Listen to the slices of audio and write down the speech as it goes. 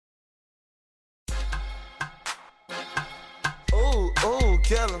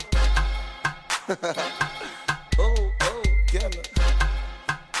kill him. Ooh, kill him.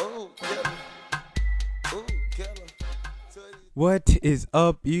 Ooh, kill him. Ooh, kill him. What is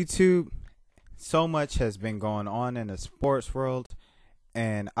up, YouTube? So much has been going on in the sports world,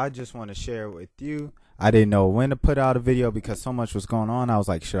 and I just want to share it with you. I didn't know when to put out a video because so much was going on. I was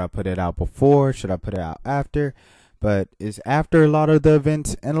like, should I put it out before? Should I put it out after? But it's after a lot of the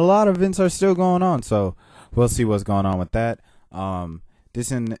events, and a lot of events are still going on, so we'll see what's going on with that. This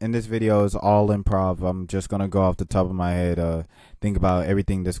in this video is all improv. I'm just gonna go off the top of my head, think about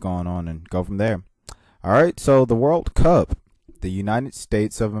everything that's going on, and go from there. All right, so the World Cup, the United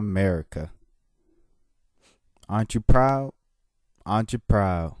States of America. Aren't you proud? Aren't you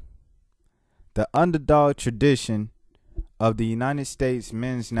proud? The underdog tradition of the United States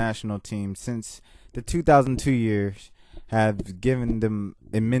men's national team since the 2002 years have given them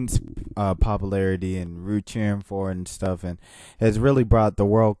immense popularity and root cheering for and stuff, and has really brought the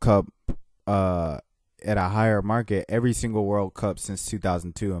World Cup at a higher market every single World Cup since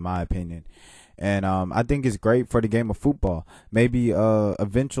 2002, in my opinion. And I think it's great for the game of football. Maybe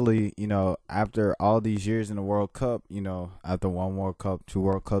eventually, after all these years in the World Cup, after one World Cup, two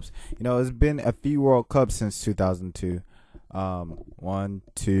World Cups, it's been a few World Cups since 2002.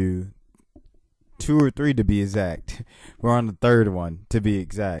 Two or three to be exact. We're on the third one to be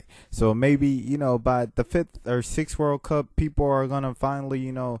exact. So maybe, by the fifth or sixth World Cup, people are going to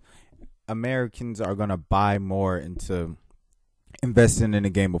finally, Americans are going to buy more into investing in the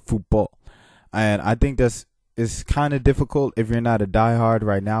game of football. And I think this is kind of difficult if you're not a diehard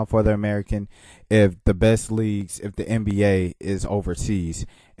right now for the American, if the best leagues, if the NBA is overseas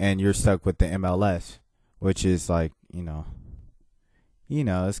and you're stuck with the MLS, which is like,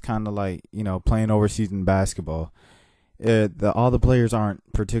 it's kind of like, playing overseas in basketball. All the players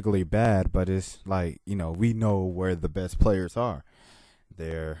aren't particularly bad, but it's like, we know where the best players are.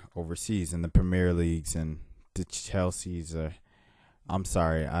 They're overseas in the Premier Leagues, and the Chelsea's are. I'm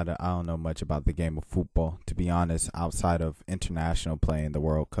sorry, I don't know much about the game of football, to be honest, outside of international play in the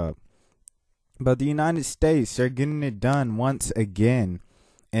World Cup. But the United States, they're getting it done once again.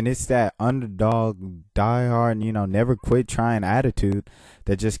 And it's that underdog, diehard, never quit trying attitude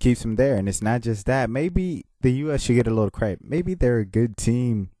that just keeps them there. And it's not just that. Maybe the U.S. should get a little credit. Maybe they're a good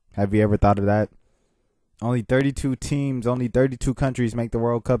team. Have you ever thought of that? Only 32 teams, only 32 countries make the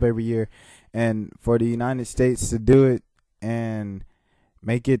World Cup every year. And for the United States to do it and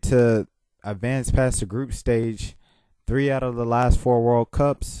make it to advance past the group stage 3 out of the last 4 World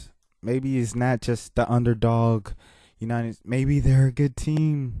Cups, maybe it's not just the underdog maybe they're a good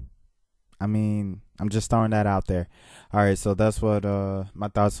team. I mean, I'm just throwing that out there. All right, so that's what my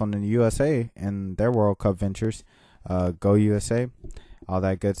thoughts on the USA and their World Cup ventures. Go USA, all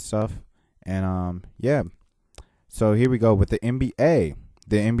that good stuff. And yeah, so here we go with the NBA.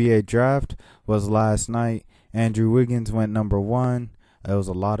 The NBA draft was last night. Andrew Wiggins went number 1. There was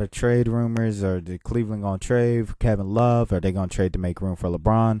a lot of trade rumors. Are the Cleveland going to trade Kevin Love? Are they going to trade to make room for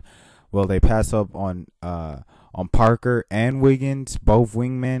LeBron? Will they pass up on Parker and Wiggins, both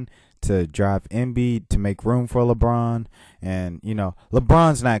wingmen, to draft Embiid to make room for LeBron? And,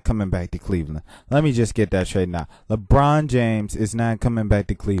 LeBron's not coming back to Cleveland. Let me just get that straight now. LeBron James is not coming back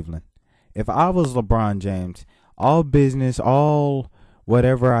to Cleveland. If I was LeBron James, all business, all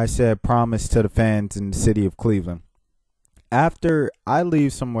whatever I said, promised to the fans in the city of Cleveland. After I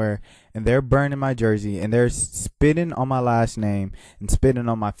leave somewhere and they're burning my jersey and they're spitting on my last name and spitting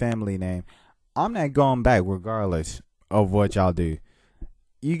on my family name, I'm not going back regardless of what y'all do.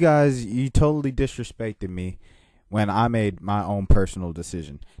 You guys, you totally disrespected me when I made my own personal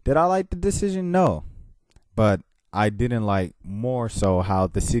decision. Did I like the decision? No. But I didn't like more so how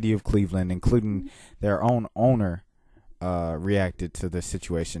the city of Cleveland, including their own owner, reacted to the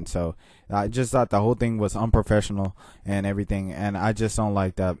situation. So I just thought the whole thing was unprofessional and everything, and I just don't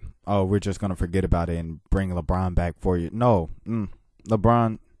like that. Oh, we're just gonna forget about it and bring LeBron back for you. No,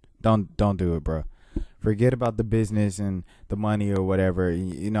 LeBron, don't do it, bro. Forget about the business and the money or whatever.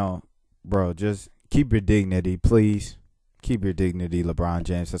 Bro, just keep your dignity, please. Keep your dignity, LeBron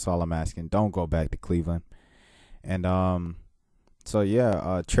James. That's all I'm asking. Don't go back to Cleveland. And so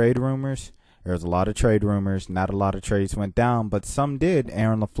yeah, trade rumors. There's a lot of trade rumors. Not a lot of trades went down, but some did.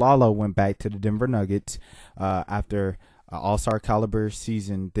 Aaron LaFlalo went back to the Denver Nuggets after an all-star caliber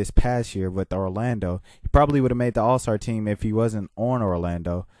season this past year with Orlando. He probably would have made the all-star team if he wasn't on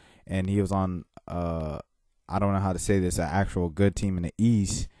Orlando and he was on, I don't know how to say this, an actual good team in the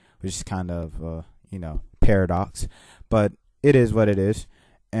East, which is kind of, paradox. But it is what it is.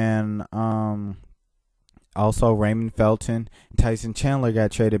 And Also, Raymond Felton and Tyson Chandler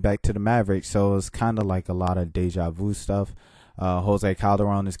got traded back to the Mavericks, so it was kind of like a lot of deja vu stuff. Jose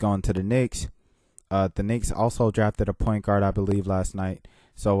Calderon is going to the Knicks. The Knicks also drafted a point guard, I believe, last night.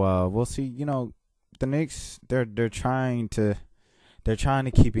 So we'll see. You know, the Knicks they're trying to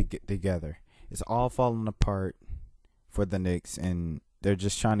keep it together. It's all falling apart for the Knicks, and they're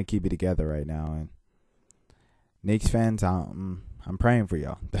just trying to keep it together right now. And Knicks fans, I'm praying for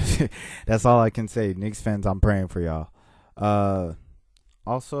y'all. That's all I can say. Knicks fans, I'm praying for y'all.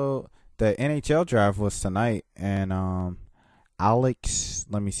 Also, the NHL draft was tonight, and Alex,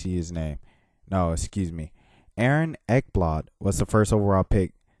 let me see his name. No, excuse me. Aaron Ekblad was the first overall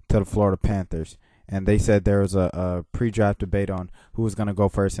pick to the Florida Panthers. And they said there was a pre-draft debate on who was going to go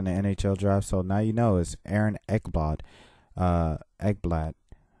first in the NHL draft. So now you know it's Aaron Ekblad.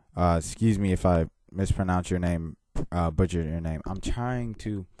 Excuse me if I mispronounce your name, butchered your name. I'm trying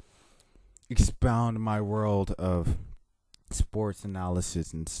to expound my world of sports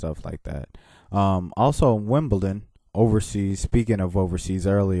analysis and stuff like that. Also, Wimbledon, overseas, speaking of overseas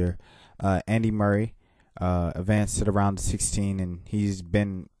earlier, Andy Murray advanced to the round of 16, and he's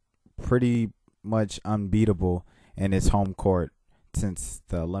been pretty much unbeatable in his home court since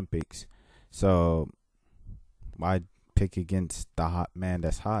the Olympics. So why pick against the hot man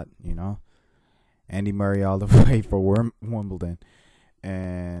that's hot, you know? Andy Murray all the way for Wimbledon.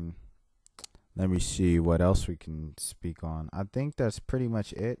 And let me see what else we can speak on. I think that's pretty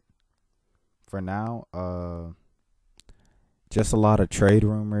much it for now. Just a lot of trade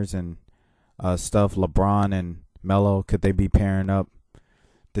rumors and stuff. LeBron and Melo, could they be pairing up?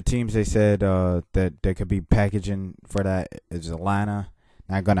 The teams they said that they could be packaging for that is Atlanta,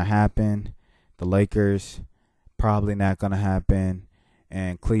 not going to happen. The Lakers, probably not going to happen.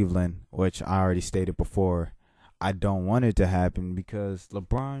 And Cleveland, which I already stated before, I don't want it to happen because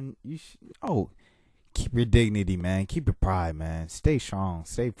LeBron, keep your dignity, man. Keep your pride, man. Stay strong.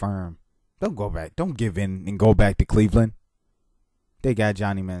 Stay firm. Don't go back. Don't give in and go back to Cleveland. They got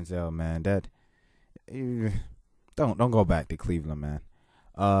Johnny Manziel, man. Don't go back to Cleveland, man.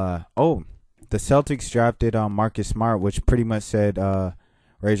 The Celtics drafted Marcus Smart, which pretty much said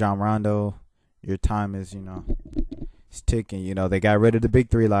Rajon Rondo, your time is, it's ticking. They got rid of the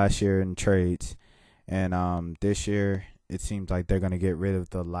big three last year in trades. And this year it seems like they're gonna get rid of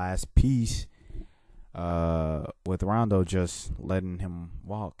the last piece. With Rondo just letting him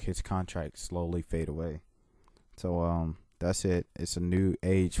walk, his contract slowly fade away. So that's it. It's a new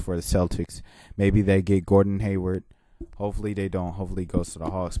age for the Celtics. Maybe they get Gordon Hayward. Hopefully they don't. Hopefully he goes to the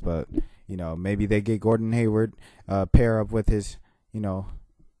Hawks. But, maybe they get Gordon Hayward, pair up with his,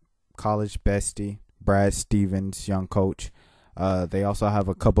 college bestie, Brad Stevens, young coach. They also have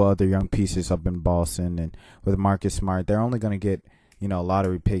a couple other young pieces up in Boston. And with Marcus Smart, they're only going to get,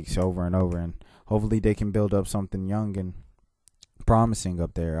 lottery picks over and over. And hopefully they can build up something young and promising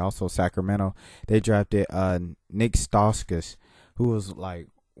up there. Also, Sacramento, they drafted Nick Stauskas, who was like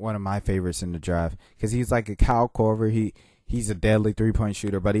one of my favorites in the draft because he's like a Kyle Korver. He's a deadly 3-point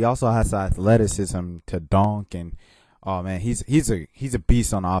shooter, but he also has the athleticism to dunk. And oh man, he's a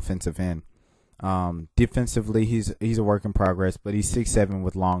beast on the offensive end. Defensively, he's a work in progress, but he's 6'7"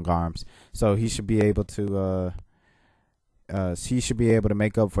 with long arms, so he should be able to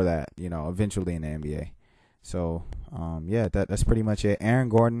make up for that, eventually in the NBA. So that's pretty much it. Aaron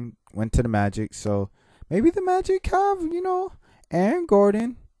Gordon went to the Magic, so maybe the Magic have Aaron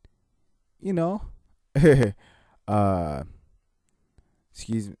Gordon,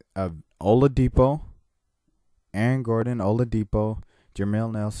 Oladipo, Aaron Gordon, Oladipo,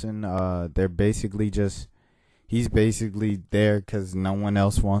 Jameer Nelson. They're basically he's basically there because no one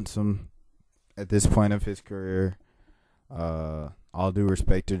else wants him at this point of his career. All due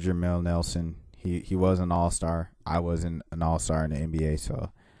respect to Jameer Nelson, he was an all-star. I wasn't an all-star in the NBA,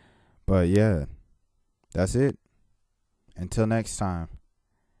 so. But yeah, that's it. Until next time,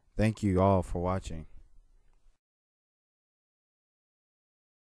 thank you all for watching.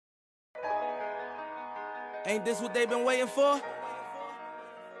 Ain't this what they've been waiting for?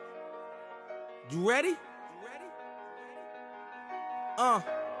 You ready? I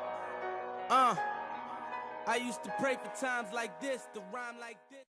used to pray for times like this, to rhyme like this.